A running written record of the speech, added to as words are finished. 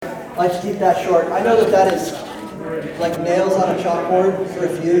like to keep that short. I know that is like nails on a chalkboard for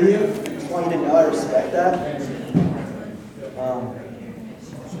a few of you. I just want you to know I respect that.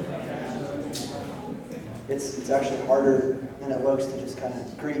 It's actually harder than it looks to just kind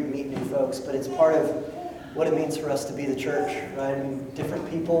of meet new folks, but it's part of what it means for us to be the church, right? I mean, different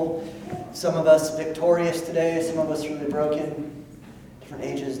people, some of us victorious today, some of us really broken, different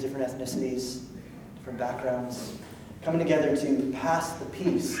ages, different ethnicities, different backgrounds, coming together to pass the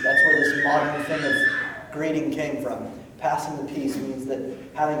peace. That's where this modern thing of greeting came from. Passing the peace means that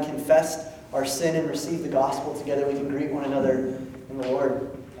having confessed our sin and received the gospel together, we can greet one another in the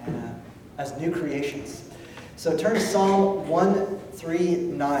Lord as new creations. So turn to Psalm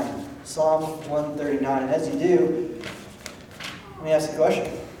 139. Psalm 139. And as you do, let me ask you a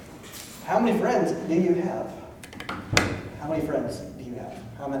question. How many friends do you have? How many friends do you have?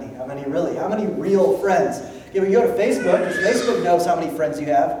 How many? How many really? How many real friends? Yeah, when you go to Facebook, because Facebook knows how many friends you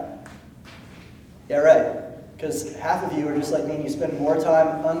have. Yeah, right. Because half of you are just like me and you spend more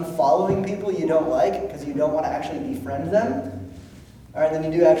time unfollowing people you don't like because you don't want to actually befriend them. All right, than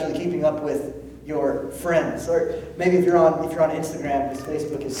you do actually keeping up with your friends. Or maybe if you're on Instagram, because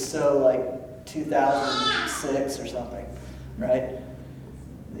Facebook is so like 2006 or something, right?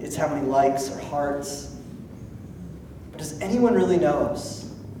 It's how many likes or hearts. But does anyone really know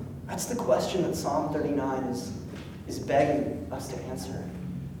us? That's the question that Psalm 39 is begging us to answer.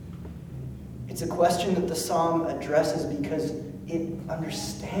 It's a question that the psalm addresses because it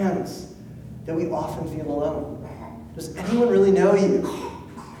understands that we often feel alone. Does anyone really know you?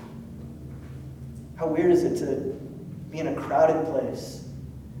 How weird is it to be in a crowded place?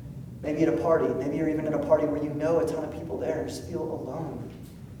 Maybe at a party. Maybe you're even at a party where you know a ton of people there and just feel alone.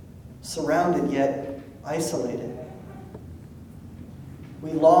 Surrounded yet isolated.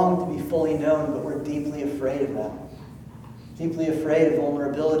 We long to be fully known, but we're deeply afraid of that. Deeply afraid of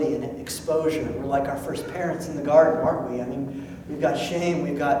vulnerability and exposure. We're like our first parents in the garden, aren't we? I mean, we've got shame,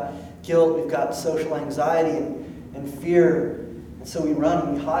 we've got guilt, we've got social anxiety and fear. And so we run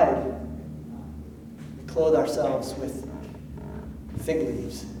and we hide. We clothe ourselves with fig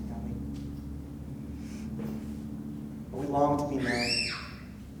leaves. But we long to be known.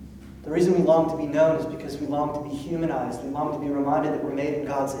 The reason we long to be known is because we long to be humanized. We long to be reminded that we're made in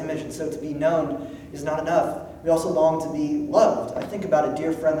God's image. And so to be known is not enough. We also long to be loved. I think about a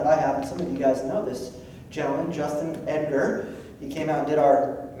dear friend that I have, and some of you guys know this gentleman, Justin Edgar. He came out and did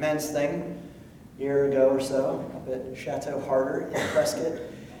our men's thing a year ago or so up at Chateau Harder in Prescott.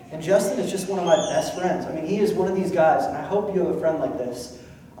 And Justin is just one of my best friends. I mean, he is one of these guys, and I hope you have a friend like this.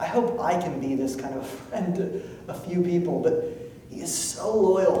 I hope I can be this kind of friend to a few people, but he is so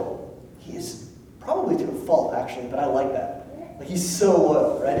loyal. He is probably to a fault, actually, but I like that. Like, he's so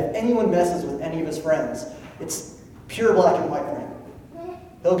loyal, right? If anyone messes with any of his friends, it's pure black and white for him.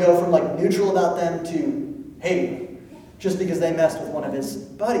 He'll go from like neutral about them to hating them just because they messed with one of his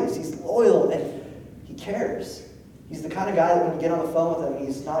buddies. He's loyal and he cares. He's the kind of guy that when you get on the phone with him,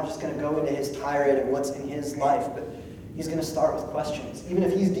 he's not just going to go into his tirade of what's in his life, but he's going to start with questions, even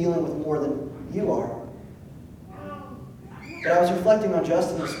if he's dealing with more than you are. But I was reflecting on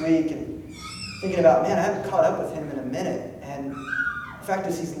Justin this week and thinking about, man, I haven't caught up with him in a minute. And the fact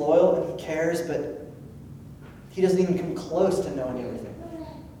is he's loyal and he cares, but he doesn't even come close to knowing everything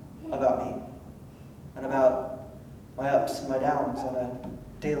about me and about my ups and my downs on a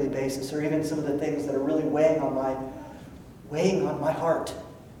daily basis, or even some of the things that are really weighing on my heart,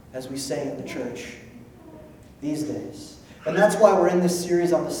 as we say in the church these days. And that's why we're in this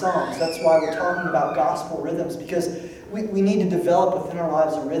series on the Psalms. That's why we're talking about gospel rhythms, because we need to develop within our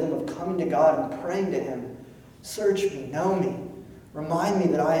lives a rhythm of coming to God and praying to Him. Search me, know me, remind me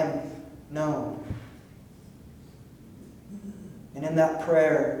that I am known. And in that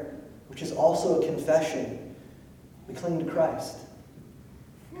prayer, which is also a confession, we cling to Christ.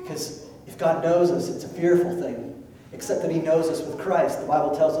 Because if God knows us, it's a fearful thing. Except that He knows us with Christ. The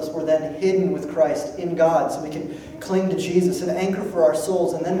Bible tells us we're then hidden with Christ in God, so we can cling to Jesus, an anchor for our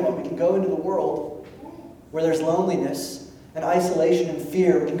souls. And then what? We can go into the world where there's loneliness and isolation and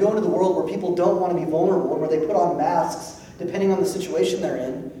fear. We can go into the world where people don't want to be vulnerable, and where they put on masks, depending on the situation they're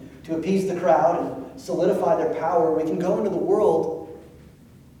in, to appease the crowd and solidify their power. We can go into the world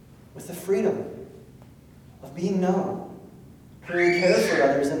with the freedom of being known, to really care for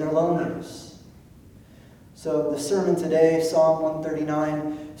others in their loneliness. So the sermon today, Psalm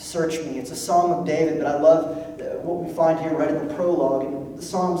 139, Search Me. It's a psalm of David, but I love what we find here right in the prologue. And the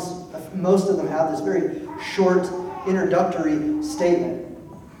Psalms, most of them have this very short introductory statement.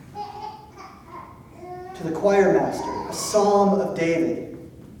 To the choir master, a psalm of David.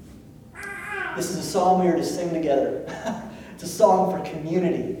 This is a psalm we are to sing together. It's a song for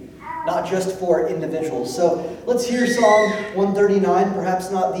community. not just for individuals. So let's hear Psalm 139,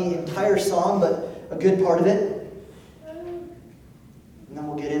 perhaps not the entire psalm, but a good part of it. And then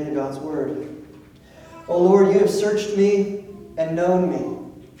we'll get into God's word. O Lord, you have searched me and known me.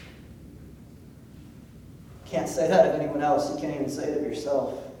 Can't say that of anyone else. You can't even say it of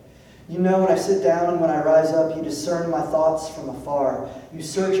yourself. You know when I sit down and when I rise up, you discern my thoughts from afar. You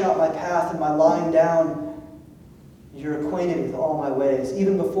search out my path and my lying down. You're acquainted with all my ways.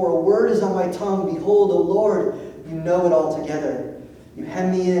 Even before a word is on my tongue, behold, O Lord, you know it altogether. You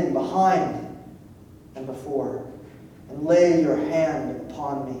hem me in behind and before, and lay your hand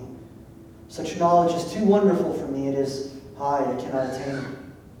upon me. Such knowledge is too wonderful for me. It is high, I cannot attain it.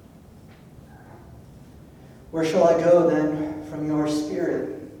 Where shall I go then from your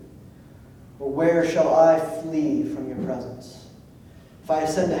spirit? Or where shall I flee from your presence? If I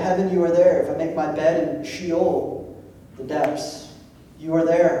ascend to heaven, you are there. If I make my bed in Sheol, the depths, you are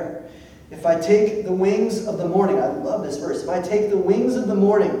there. If I take the wings of the morning, I love this verse. If I take the wings of the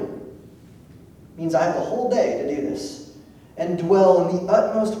morning, means I have the whole day to do this, and dwell in the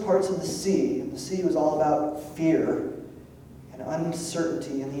utmost parts of the sea. And the sea was all about fear and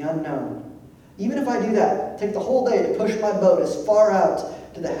uncertainty and the unknown. Even if I do that, take the whole day to push my boat as far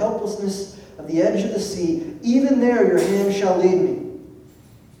out to the helplessness of the edge of the sea, even there your hand shall lead me,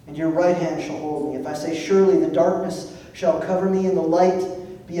 and your right hand shall hold me. If I say, surely the darkness shall cover me, and the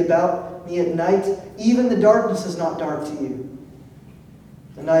light be about me at night, even the darkness is not dark to you.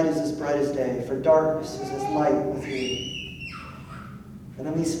 The night is as bright as day, for darkness is as light with you. And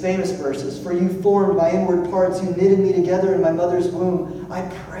then these famous verses, for you formed my inward parts, you knitted me together in my mother's womb. I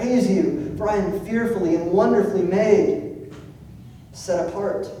praise you, for I am fearfully and wonderfully made, set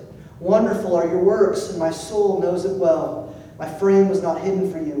apart. Wonderful are your works, and my soul knows it well. My frame was not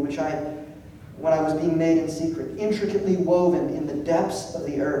hidden for you, when I was being made in secret, intricately woven in the depths of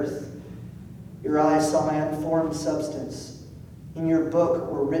the earth. Your eyes saw my unformed substance. In your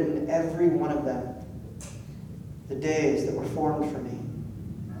book were written every one of them, the days that were formed for me,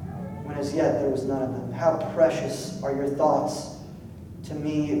 when as yet there was none of them. How precious are your thoughts to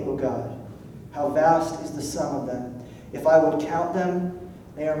me, O God. How vast is the sum of them. If I would count them,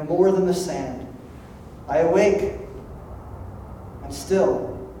 they are more than the sand. I awake, and still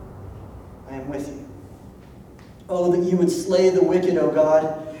I am with you. Oh, that you would slay the wicked, O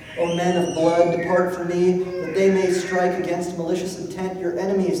God. O men of blood, depart from me, that they may strike against malicious intent. Your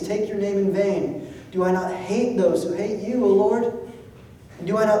enemies take your name in vain. Do I not hate those who hate you, O Lord? And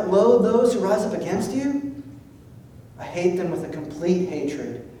do I not loathe those who rise up against you? I hate them with a complete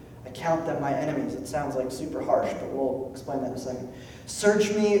hatred. I count them my enemies. It sounds like super harsh, but we'll explain that in a second.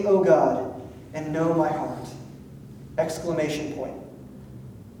 Search me, O God, and know my heart. Exclamation point.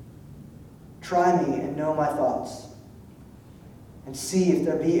 Try me and know my thoughts, and see if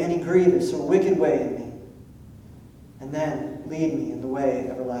there be any grievous or wicked way in me, and then lead me in the way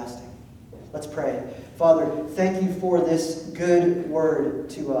everlasting. Let's pray. Father, thank you for this good word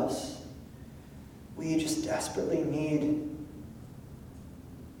to us. We just desperately need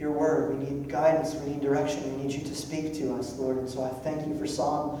your word. We need guidance. We need direction. We need you to speak to us, Lord. And so I thank you for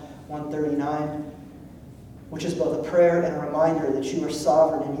Psalm 139, which is both a prayer and a reminder that you are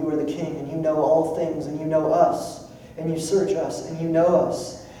sovereign and you are the King and you know all things and you know us and you search us and you know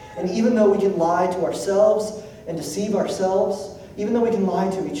us. And even though we can lie to ourselves and deceive ourselves, even though we can lie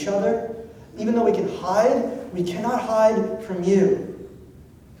to each other, even though we can hide, we cannot hide from you.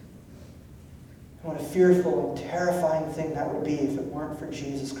 What a fearful and terrifying thing that would be if it weren't for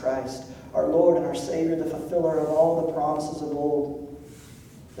Jesus Christ, our Lord and our Savior, the fulfiller of all the promises of old.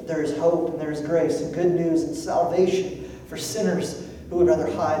 That there is hope and there is grace and good news and salvation for sinners who would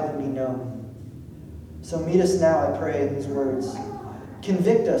rather hide than be known. So meet us now, I pray, in these words.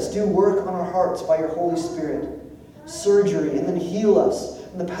 Convict us, do work on our hearts by your Holy Spirit. Surgery, and then heal us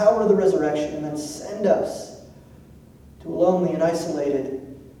in the power of the resurrection, and then send us to a lonely and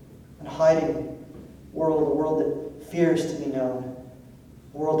isolated and hiding world, a world that fears to be known,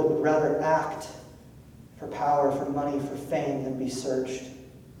 a world that would rather act for power, for money, for fame than be searched.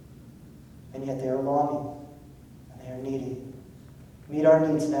 And yet they are longing, and they are needy. Meet our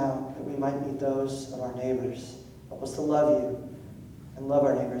needs now, that we might meet those of our neighbors. Help us to love you and love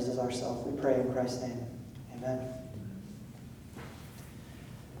our neighbors as ourselves. We pray in Christ's name. Amen.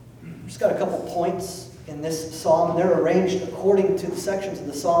 We've just got a couple points in this psalm. They're arranged according to the sections of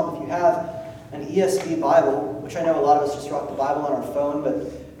the psalm. If you have an ESV Bible, which I know a lot of us just rock the Bible on our phone, but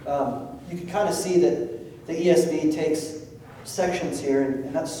you can kind of see that the ESV takes sections here,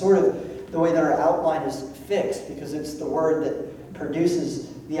 and that's sort of the way that our outline is fixed, because it's the word that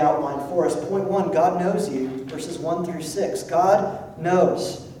produces the outline for us. Point 1, God knows you, verses 1 through 6. God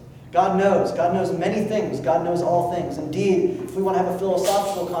knows. God knows. God knows many things. God knows all things. Indeed, if we want to have a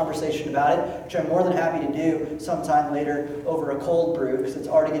philosophical conversation about it, which I'm more than happy to do sometime later over a cold brew, because it's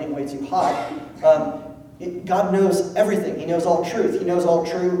already getting way too hot, God knows everything. He knows all truth. He knows all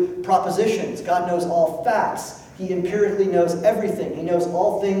true propositions. God knows all facts. He empirically knows everything. He knows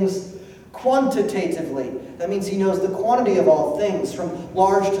all things quantitatively. That means he knows the quantity of all things, from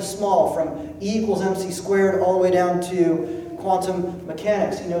large to small, from E equals mc squared all the way down to quantum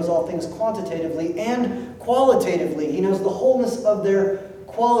mechanics. He knows all things quantitatively and qualitatively. He knows the wholeness of their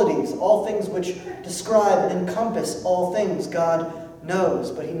qualities, all things which describe and encompass all things. God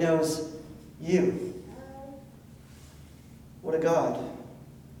knows, but he knows you. What a God.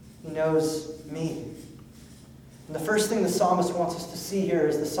 He knows me. And the first thing the psalmist wants us to see here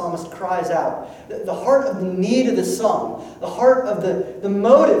is the psalmist cries out. The heart of the need of the psalm, the heart of the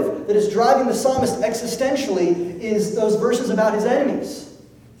motive that is driving the psalmist existentially is those verses about his enemies.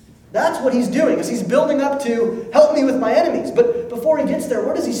 That's what he's doing, is he's building up to help me with my enemies. But before he gets there,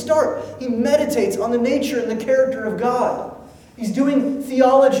 where does he start? He meditates on the nature and the character of God. He's doing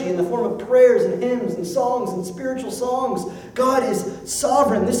theology in the form of prayers and hymns and songs and spiritual songs. God is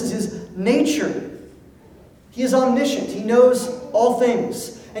sovereign. This is his nature. He is omniscient. He knows all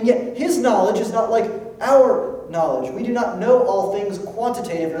things. And yet his knowledge is not like our knowledge. We do not know all things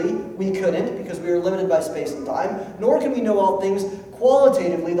quantitatively. We couldn't, because we are limited by space and time. Nor can we know all things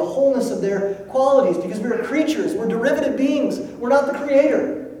qualitatively, the wholeness of their qualities, because we are creatures. We're derivative beings. We're not the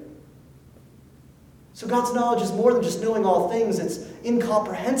creator. So God's knowledge is more than just knowing all things. It's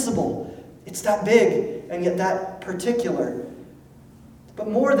incomprehensible. It's that big and yet that particular. But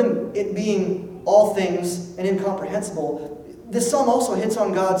more than it being all things and incomprehensible, this psalm also hits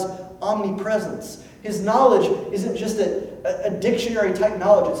on God's omnipresence. His knowledge isn't just a dictionary type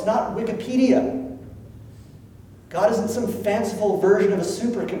knowledge. It's not Wikipedia. God isn't some fanciful version of a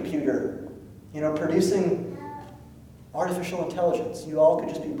supercomputer, producing artificial intelligence. You all could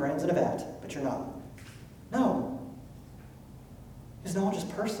just be brains in a vat, but you're not. No. His knowledge is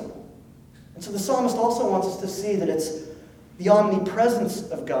personal. And so the psalmist also wants us to see that it's the omnipresence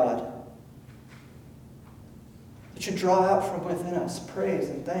of God that should draw out from within us praise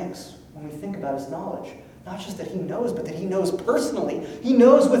and thanks when we think about his knowledge. Not just that he knows, but that he knows personally. He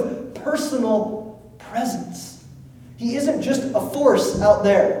knows with personal presence. He isn't just a force out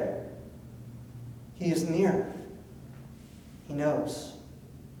there. He is near. He knows.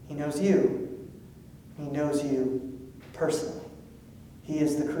 He knows you. He knows you personally. He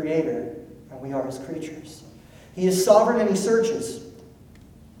is the creator, and we are his creatures. He is sovereign and he searches.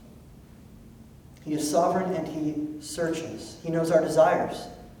 He is sovereign and he searches. He knows our desires.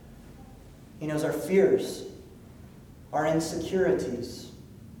 He knows our fears, our insecurities.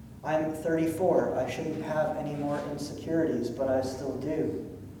 I'm 34. I shouldn't have any more insecurities, but I still do.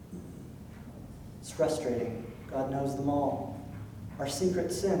 It's frustrating. God knows them all. Our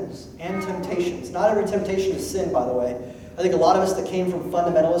secret sins and temptations. Not every temptation is sin, by the way. I think a lot of us that came from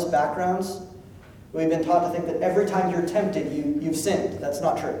fundamentalist backgrounds, we've been taught to think that every time you're tempted, you've sinned. That's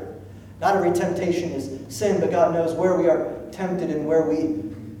not true. Not every temptation is sin, but God knows where we are tempted and where we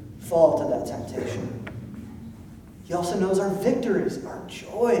fall to that temptation. He also knows our victories, our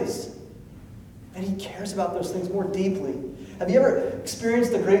joys. And he cares about those things more deeply. Have you ever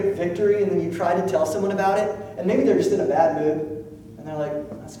experienced a great victory and then you try to tell someone about it, and maybe they're just in a bad mood, and they're like,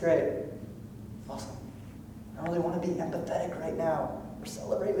 that's great. Awesome. I really want to be empathetic right now or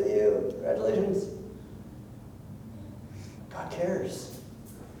celebrate with you. Congratulations. God cares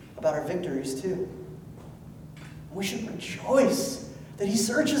about our victories too. We should rejoice that he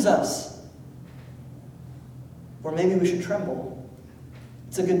searches us. Or maybe we should tremble.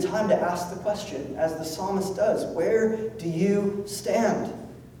 It's a good time to ask the question, as the psalmist does, where do you stand?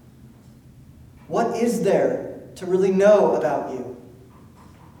 What is there to really know about you?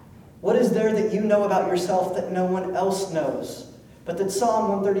 What is there that you know about yourself that no one else knows, but that Psalm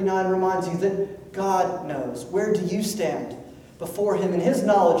 139 reminds you that God knows? Where do you stand before him in his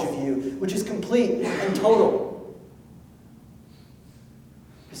knowledge of you, which is complete and total?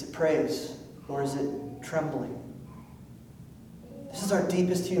 Is it praise or is it trembling? This is our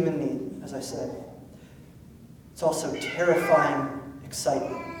deepest human need, as I said. It's also terrifying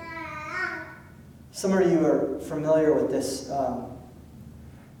excitement. Some of you are familiar with this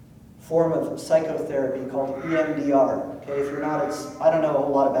form of psychotherapy called EMDR. Okay, if you're not, I don't know a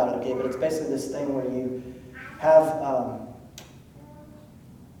whole lot about it. Okay, but it's basically this thing where you have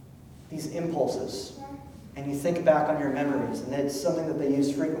these impulses, and you think back on your memories, and it's something that they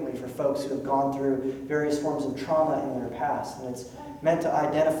use frequently for folks who have gone through various forms of trauma in their past, and it's meant to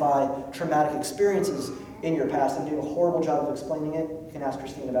identify traumatic experiences in your past. I'm doing a horrible job of explaining it. You can ask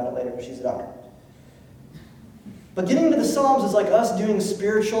Christine about it later, but she's a doctor. But getting into the Psalms is like us doing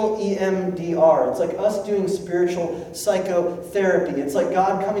spiritual EMDR. It's like us doing spiritual psychotherapy. It's like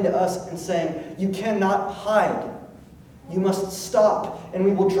God coming to us and saying, you cannot hide. You must stop. And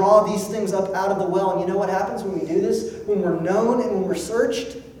we will draw these things up out of the well. And you know what happens when we do this? When we're known and when we're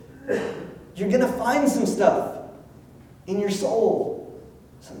searched, you're going to find some stuff in your soul.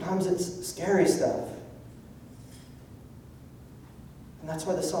 Sometimes it's scary stuff. And that's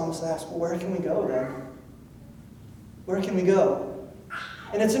why the psalmist asks, well, where can we go then? Where can we go?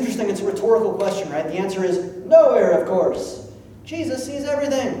 And it's interesting, it's a rhetorical question, right? The answer is nowhere, of course. Jesus sees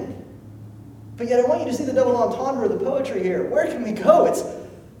everything. But yet I want you to see the double entendre of the poetry here. Where can we go?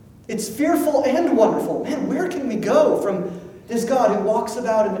 It's fearful and wonderful. Man, where can we go from this God who walks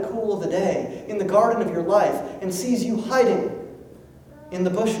about in the cool of the day, in the garden of your life, and sees you hiding in the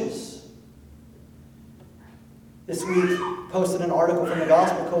bushes? This week, posted an article from the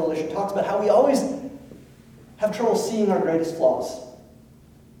Gospel Coalition, talks about how we always have trouble seeing our greatest flaws.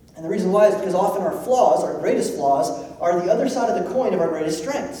 And the reason why is because often our flaws, our greatest flaws, are the other side of the coin of our greatest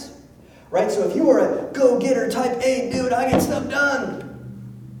strengths. Right? So if you are a go-getter, type A, dude, I get stuff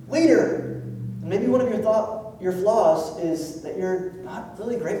done, leader, and maybe one of your flaws is that you're not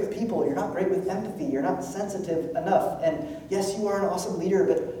really great with people, you're not great with empathy, you're not sensitive enough. And yes, you are an awesome leader,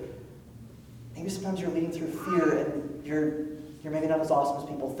 but maybe sometimes you're leading through fear and you're maybe not as awesome as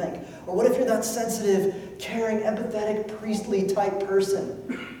people think. Or what if you're that sensitive, caring, empathetic, priestly type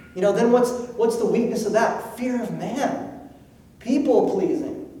person? You know, then what's the weakness of that? Fear of man. People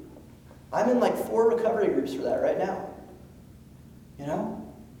pleasing. I'm in like 4 recovery groups for that right now. You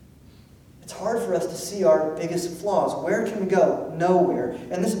know? It's hard for us to see our biggest flaws. Where can we go? Nowhere.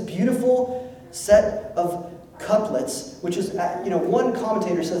 And this beautiful set of couplets, which is, one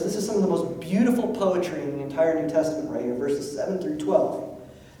commentator says this is some of the most beautiful poetry in the entire New Testament right here, verses 7 through 12.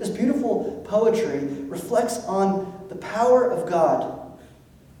 This beautiful poetry reflects on the power of God.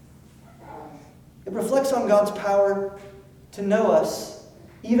 It reflects on God's power to know us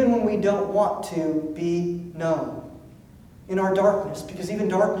even when we don't want to be known. In our darkness, because even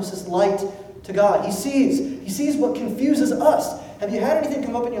darkness is light to God. He sees what confuses us. Have you had anything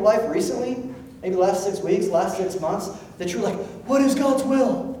come up in your life recently? Maybe the last 6 weeks, last 6 months, that you're like, what is God's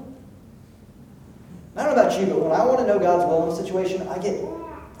will? I don't know about you, but when I want to know God's will in a situation, I get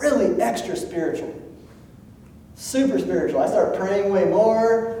really extra spiritual. Super spiritual. I start praying way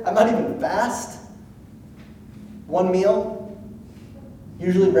more. I might even fast. 1 meal,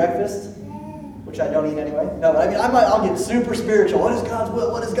 usually breakfast, which I don't eat anyway. No, but I'll get super spiritual. What is God's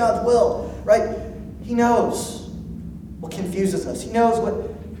will? What is God's will? Right? He knows what confuses us. He knows what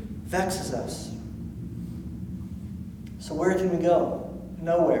vexes us. So where can we go?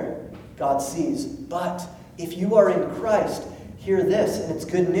 Nowhere. God sees. But if you are in Christ, hear this, and it's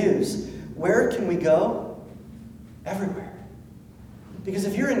good news. Where can we go? Everywhere. Because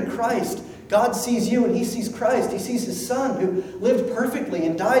if you're in Christ, God sees you and He sees Christ. He sees His Son who lived perfectly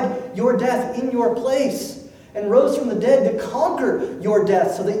and died your death in your place and rose from the dead to conquer your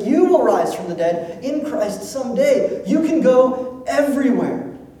death so that you will rise from the dead in Christ someday. You can go everywhere.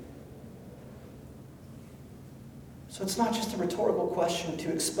 So it's not just a rhetorical question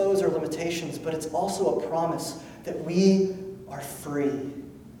to expose our limitations, but it's also a promise that we are free.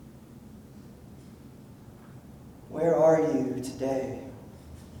 Where are you today?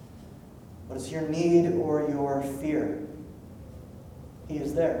 What is your need or your fear? He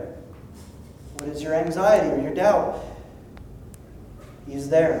is there. What is your anxiety or your doubt? He is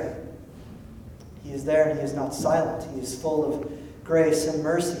there. He is there and He is not silent. He is full of grace and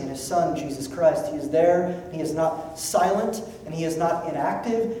mercy in His Son, Jesus Christ. He is there, and He is not silent, and He is not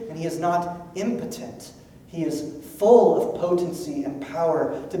inactive, and He is not impotent. He is full of potency and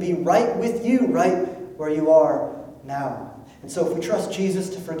power to be right with you, right where you are now. And so if we trust Jesus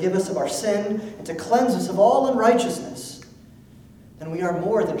to forgive us of our sin and to cleanse us of all unrighteousness, then we are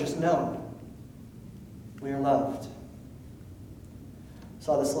more than just known. We are loved.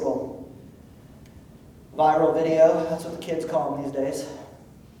 Saw this little viral video, that's what the kids call them these days,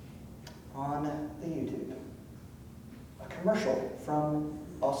 on the YouTube. A commercial from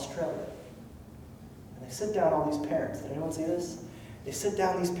Australia. And they sit down all these parents. Did anyone see this? They sit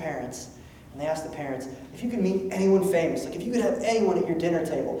down these parents and they ask the parents, if you could meet anyone famous, like if you could have anyone at your dinner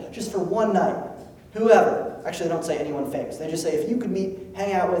table, just for one night, whoever. Actually, they don't say anyone famous. They just say if you could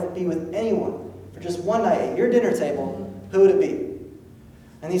hang out with, be with anyone for just one night at your dinner table, who would it be?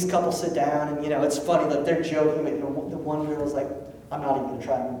 And these couples sit down, and it's funny, like they're joking, but the one girl's like, I'm not even going to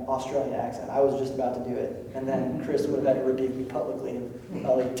try an Australian accent. I was just about to do it. And then Chris would have had to rebuke me publicly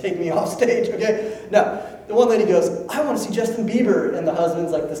and take me off stage, okay? No, the one lady goes, I want to see Justin Bieber. And the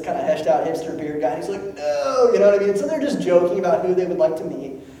husband's like this kind of heshed out hipster beard guy. And he's like, no, you know what I mean? So they're just joking about who they would like to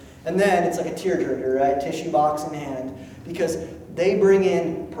meet. And then it's like a tearjerker, right? Tissue box in hand. Because they bring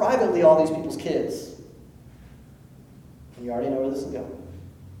in privately all these people's kids. And you already know where this is going.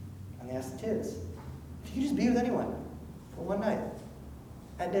 And they ask the kids, if you could just be with anyone for one night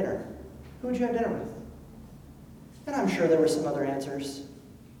at dinner, who would you have dinner with? And I'm sure there were some other answers.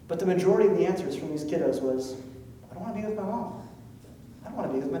 But the majority of the answers from these kiddos was, I don't want to be with my mom. I don't want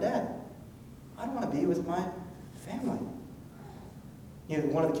to be with my dad. I don't want to be with my family. You know,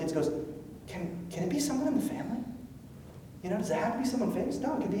 one of the kids goes, can it be someone in the family? You know, does it have to be someone famous?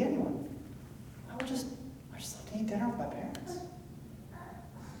 No, it could be anyone. I just like to eat dinner with my parents.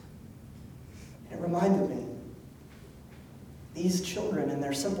 And it reminded me, these children and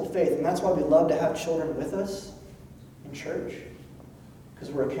their simple faith, and that's why we love to have children with us in church, because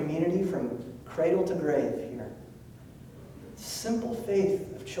we're a community from cradle to grave here. Simple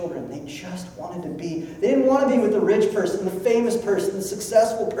faith of children. They just wanted to be. They didn't want to be with the rich person, the famous person, the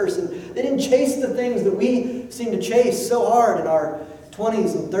successful person. They didn't chase the things that we seem to chase so hard in our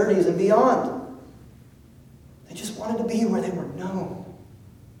 20s and 30s and beyond. They just wanted to be where they were known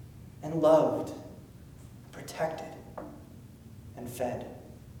and loved, protected, and fed.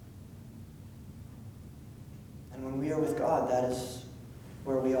 And when we are with God, that is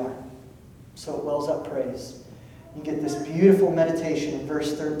where we are. So it wells up praise. You get this beautiful meditation in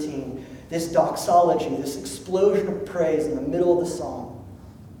verse 13, this doxology, this explosion of praise in the middle of the song.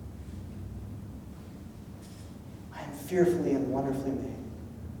 I am fearfully and wonderfully made.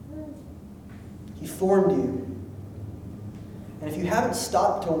 He formed you. And if you haven't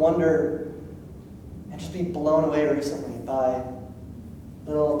stopped to wonder and just be blown away recently by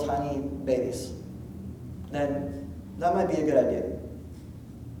little tiny babies, then that might be a good idea.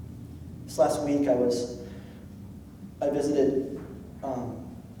 This last week I visited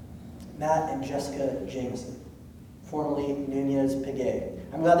Matt and Jessica Jameson, formerly Nunez Piguet.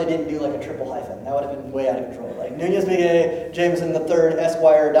 I'm glad they didn't do like a triple hyphen. That would have been way out of control. Like Nunez Piguet, Jameson III,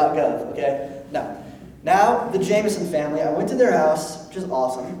 Esquire.gov, okay? No. Now, the Jameson family, I went to their house, which is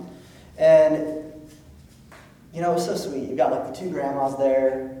awesome. And, you know, it was so sweet. You got like the two grandmas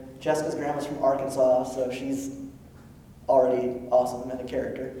there. Jessica's grandma's from Arkansas, so she's already awesome and a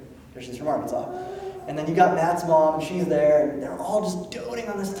character, because she's from Arkansas. And then you got Matt's mom, and she's there, and they're all just doting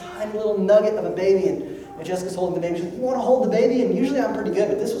on this tiny little nugget of a baby, and Jessica's holding the baby. She's like, you want to hold the baby? And usually I'm pretty good,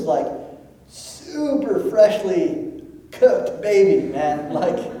 but this was like super freshly cooked baby, man.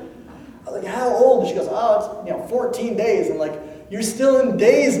 Like, I was like, how old? And she goes, oh, it's 14 days. And like, you're still in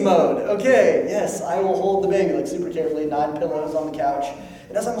daze mode. Okay, yes, I will hold the baby, like super carefully, 9 pillows on the couch.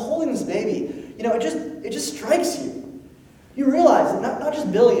 And as I'm holding this baby, you know, it just strikes you. You realize that not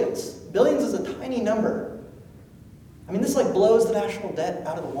just billions. Billions is a tiny number. I mean, this like blows the national debt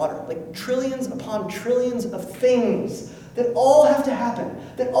out of the water. Like trillions upon trillions of things that all have to happen,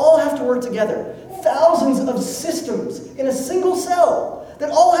 that all have to work together. Thousands of systems in a single cell that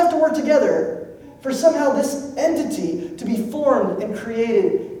all have to work together for somehow this entity to be formed and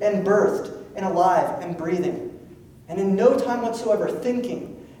created and birthed and alive and breathing. And in no time whatsoever thinking,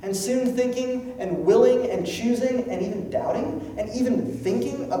 and soon thinking and willing and choosing and even doubting and even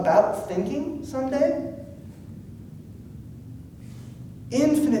thinking about thinking someday.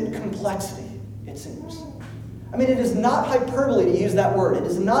 Infinite complexity, it seems. I mean, it is not hyperbole to use that word. It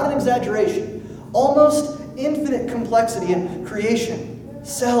is not an exaggeration. Almost infinite complexity in creation,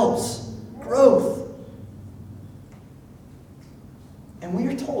 cells, growth. And we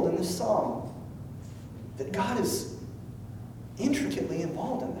are told in this psalm that God is intricately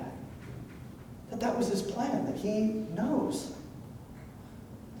involved in that. That was his plan, that he knows,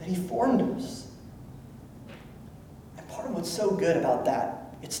 that he formed us. And part of what's so good about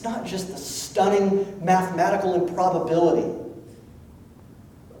that, it's not just the stunning mathematical improbability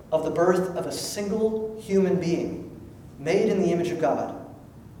of the birth of a single human being made in the image of God.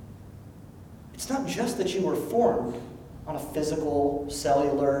 It's not just that you were formed on a physical,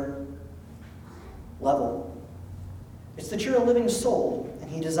 cellular level. It's that you're a living soul,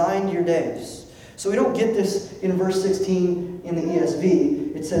 and he designed your days. So we don't get this in verse 16 in the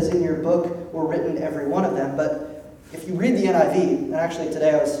ESV. It says, in your book were written every one of them. But if you read the NIV, and actually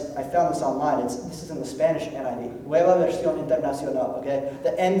today I found this online. This is in the Spanish NIV. Nueva Versión Internacional, okay?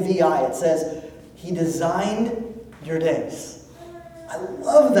 The NVI. It says, he designed your days. I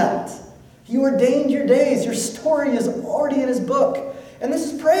love that. He ordained your days. Your story is already in his book. And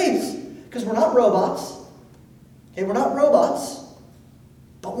this is praise, because we're not robots. Okay, we're not robots.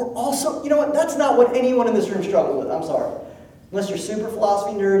 But we're also, you know what, that's not what anyone in this room struggles with. I'm sorry. Unless you're super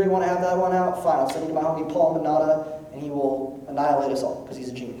philosophy nerd, you want to have that one out, fine. I'll send you to my homie Paul Manata, and he will annihilate us all because he's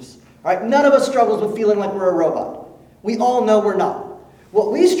a genius. All right, none of us struggles with feeling like we're a robot. We all know we're not.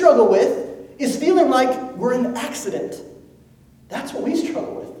 What we struggle with is feeling like we're an accident. That's what we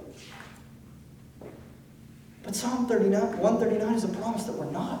struggle with. But Psalm 139 is a promise that we're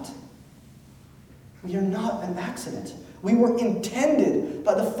not. We are not an accident. We were intended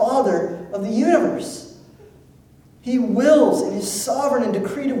by the Father of the universe. He wills in his sovereign and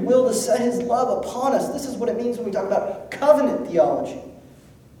decretive will to set his love upon us. This is what it means when we talk about covenant theology.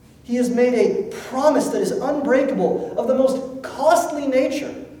 He has made a promise that is unbreakable, of the most costly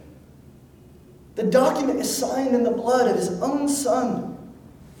nature. The document is signed in the blood of his own Son,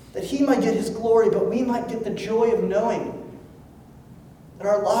 that he might get his glory, but we might get the joy of knowing that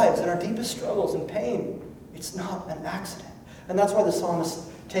our lives and our deepest struggles and pain, it's not an accident. And that's why the psalmist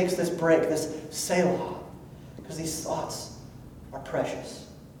takes this break, this Selah, because these thoughts are precious.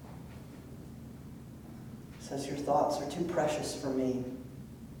 He says, your thoughts are too precious for me.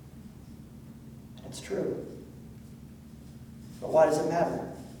 And it's true. But why does it matter?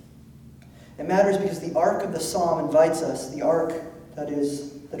 It matters because the arc of the psalm invites us, the arc, that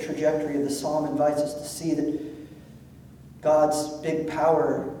is, the trajectory of the psalm invites us to see that God's big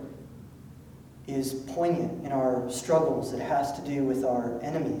power is poignant in our struggles. It has to do with our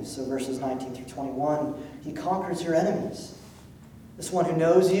enemies. So verses 19 through 21, he conquers your enemies. This one who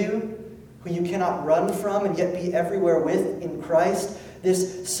knows you, who you cannot run from and yet be everywhere with in Christ.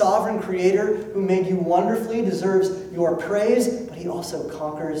 This sovereign creator who made you wonderfully deserves your praise, but he also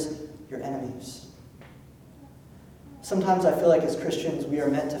conquers your enemies. Sometimes I feel like as Christians we are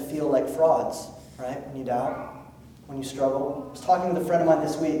meant to feel like frauds, right? When you doubt, when you struggle. I was talking with a friend of mine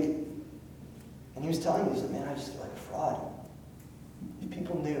this week, and he was telling me, he said, man, I just feel like a fraud. If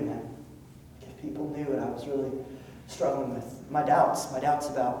people knew, man. If people knew what I was really struggling with. My doubts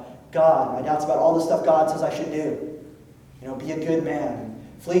about God, my doubts about all the stuff God says I should do. Be a good man,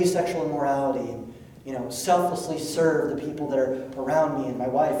 flee sexual immorality, and, selflessly serve the people that are around me and my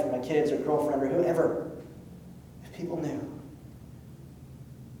wife and my kids or girlfriend or whoever. If people knew.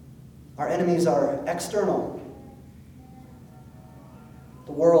 Our enemies are external.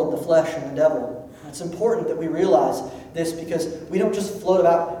 The world, the flesh, and the devil. And it's important that we realize this because we don't just float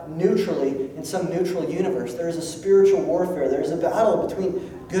about neutrally in some neutral universe. There is a spiritual warfare. There is a battle between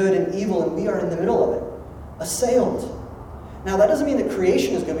good and evil, and we are in the middle of it, assailed. Now, that doesn't mean that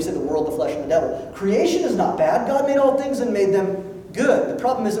creation is good. We said the world, the flesh, and the devil. Creation is not bad. God made all things and made them good. The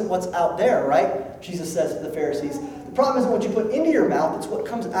problem isn't what's out there, right? Jesus says to the Pharisees, the problem isn't what you put into your mouth, it's what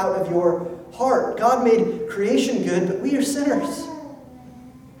comes out of your heart. God made creation good, but we are sinners.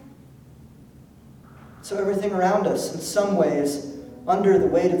 So everything around us, in some ways, under the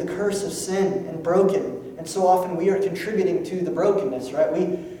weight of the curse of sin and broken. And so often we are contributing to the brokenness, right?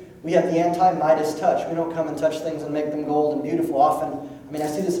 We have the anti-Midas touch. We don't come and touch things and make them gold and beautiful. Often, I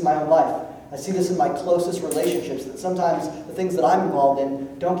see this in my own life. I see this in my closest relationships, that sometimes the things that I'm involved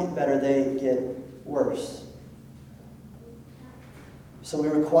in don't get better, they get worse. So we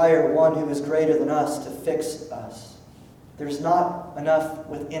require one who is greater than us to fix us. There's not enough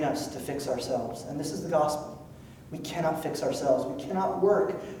within us to fix ourselves. And this is the gospel. We cannot fix ourselves. We cannot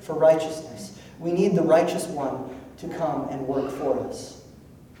work for righteousness. We need the righteous one to come and work for us.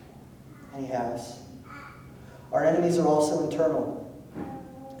 And he has. Our enemies are also internal.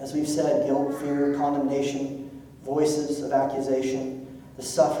 As we've said, guilt, fear, condemnation, voices of accusation, the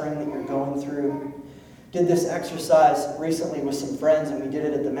suffering that you're going through. Did this exercise recently with some friends, and we did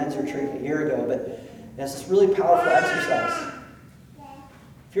it at the men's retreat a year ago, but it's this really powerful exercise.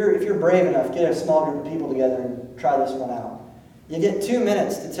 If you're brave enough, get a small group of people together and try this one out. You get 2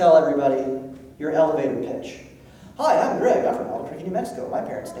 minutes to tell everybody your elevator pitch. Hi, I'm Greg. I'm from Albuquerque, New Mexico. My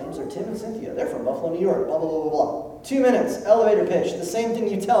parents' names are Tim and Cynthia. They're from Buffalo, New York. Blah, blah, blah, blah, blah. 2 minutes, elevator pitch. The same thing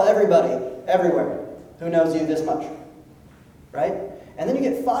you tell everybody, everywhere, who knows you this much. Right? And then you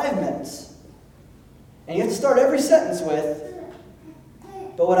get 5 minutes. And you have to start every sentence with,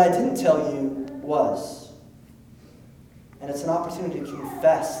 but what I didn't tell you was. And it's an opportunity to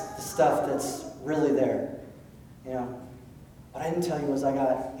confess the stuff that's really there. What I didn't tell you was I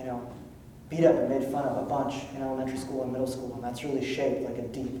got, beat up and made fun of a bunch in elementary school and middle school, and that's really shaped like a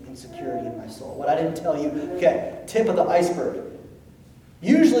deep insecurity in my soul. What I didn't tell you, tip of the iceberg,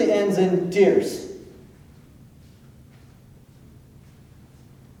 usually ends in tears.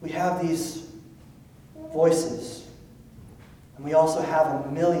 We have these voices, and we also have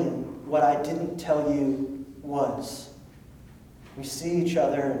a million what I didn't tell you was. We see each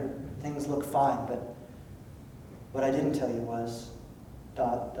other and things look fine, but what I didn't tell you was ...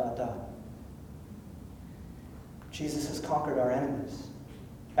 Jesus has conquered our enemies,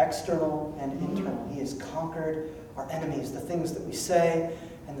 external and internal. He has conquered our enemies, the things that we say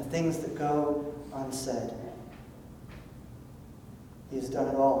and the things that go unsaid. He has done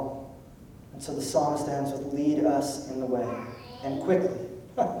it all. And so the psalmist ends with, lead us in the way. And quickly,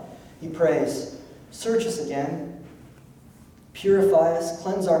 he prays, search us again, purify us,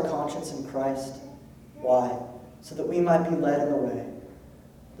 cleanse our conscience in Christ. Why? So that we might be led in the way.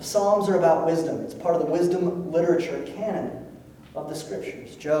 The Psalms are about wisdom. It's part of the wisdom literature canon of the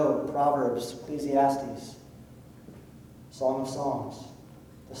Scriptures. Job, Proverbs, Ecclesiastes, Song of Songs,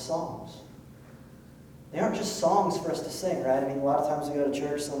 the Psalms. They aren't just songs for us to sing, right? I mean, a lot of times we go to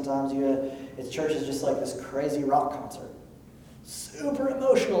church, sometimes church is just like this crazy rock concert. Super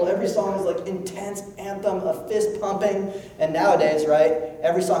emotional. Every song is like intense anthem of fist pumping. And nowadays, right,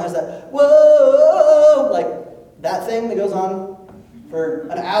 every song has that, whoa, like that thing that goes on for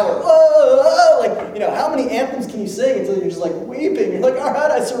an hour. Whoa, like, how many anthems can you sing until you're just like weeping? You're like, all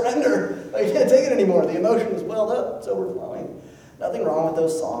right, I surrender. I can't take it anymore. The emotion is welled up. It's overflowing. Nothing wrong with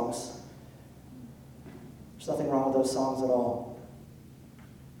those songs. There's nothing wrong with those songs at all.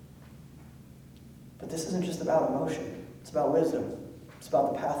 But this isn't just about emotion. It's about wisdom. It's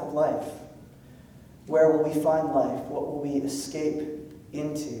about the path of life. Where will we find life? What will we escape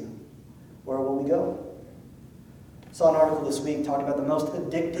into? Where will we go? I saw an article this week talking about the most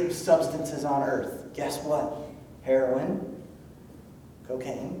addictive substances on earth. Guess what? Heroin,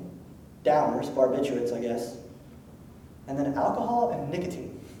 cocaine, downers, barbiturates, I guess, and then alcohol and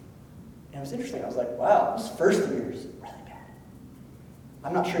nicotine. And it was interesting. I was like, wow, this first year is really bad.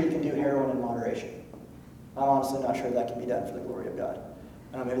 I'm not sure you can do heroin in moderation. I'm honestly not sure that can be done for the glory of God.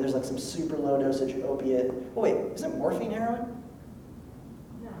 I don't know, maybe there's like some super low dosage opiate. Oh wait, isn't morphine heroin?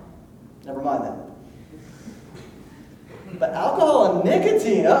 No. Never mind that. But alcohol and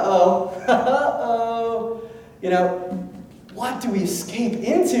nicotine, uh-oh. Uh-oh. What do we escape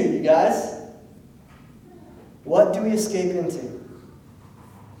into, you guys? What do we escape into?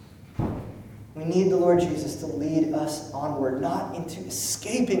 We need the Lord Jesus to lead us onward, not into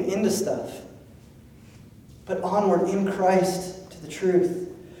escaping into stuff, but onward in Christ to the truth.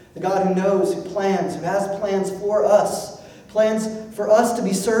 The God who knows, who plans, who has plans for us to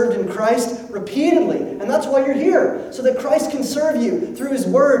be served in Christ repeatedly. And that's why you're here, so that Christ can serve you through His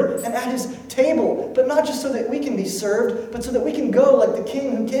Word and at His table. But not just so that we can be served, but so that we can go like the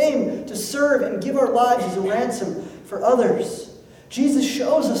King who came to serve and give our lives as a ransom for others. Jesus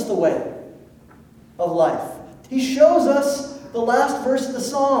shows us the way of life. He shows us the last verse of the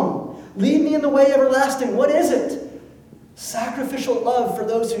Psalm. Lead me in the way everlasting. What is it? Sacrificial love for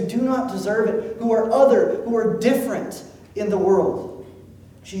those who do not deserve it, who are other, who are different in the world.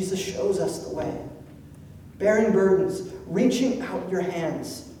 Jesus shows us the way. Bearing burdens, reaching out your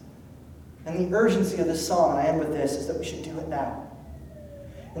hands. And the urgency of this psalm, and I end with this, is that we should do it now.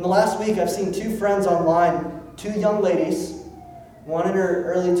 In the last week, I've seen two friends online, two young ladies, one in her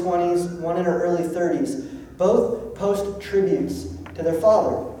early 20s, one in her early 30s, both post tributes to their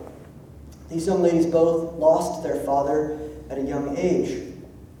father. These young ladies both lost their father at a young age.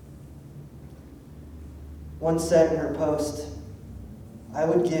 One said in her post, I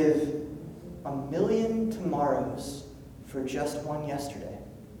would give 1,000,000 tomorrows for just one yesterday.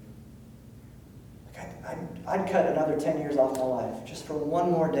 I'd cut another 10 years off my life just for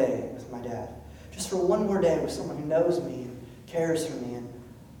one more day with my dad. Just for one more day with someone who knows me and cares for me and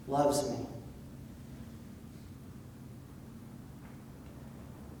loves me.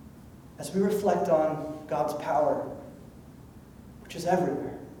 As we reflect on God's power, which is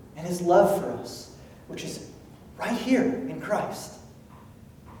everywhere, and His love for us, which is right here in Christ,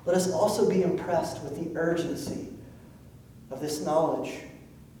 let us also be impressed with the urgency of this knowledge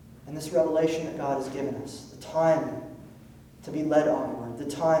and this revelation that God has given us. The time to be led onward, the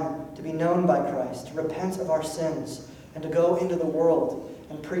time to be known by Christ, to repent of our sins, and to go into the world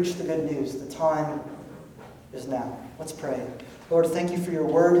and preach the good news. The time is now. Let's pray. Lord, thank you for your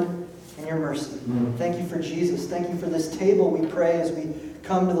word and your mercy. Thank you for Jesus. Thank you for this table, we pray, as we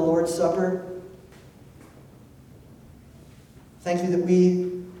come to the Lord's Supper. Thank you that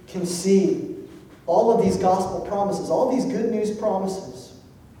we can see all of these gospel promises, all these good news promises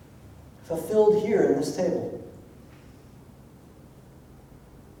fulfilled here in this table.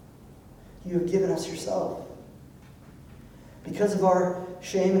 You have given us yourself. Because of our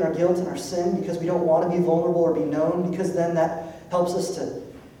shame and our guilt and our sin, because we don't want to be vulnerable or be known, because then that helps us to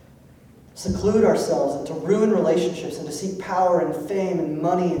seclude ourselves and to ruin relationships and to seek power and fame and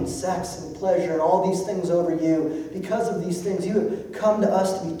money and sex and pleasure and all these things over you. Because of these things, you have come to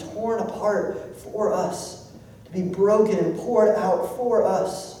us to be torn apart for us, to be broken and poured out for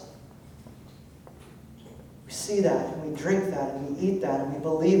us. We We see that, and we drink that, and we eat that, and we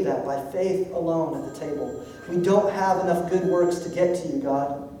believe that by faith alone at the table. We don't have enough good works to get to you,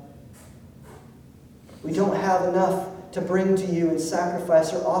 God. We don't have enough to bring to you in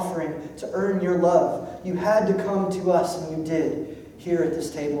sacrifice or offering to earn your love. You had to come to us, and you did here at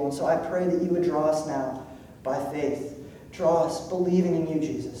this table. And so I pray that you would draw us now by faith. Draw us believing in you,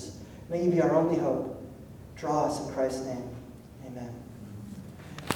 Jesus. May you be our only hope. Draw us in Christ's name. Amen.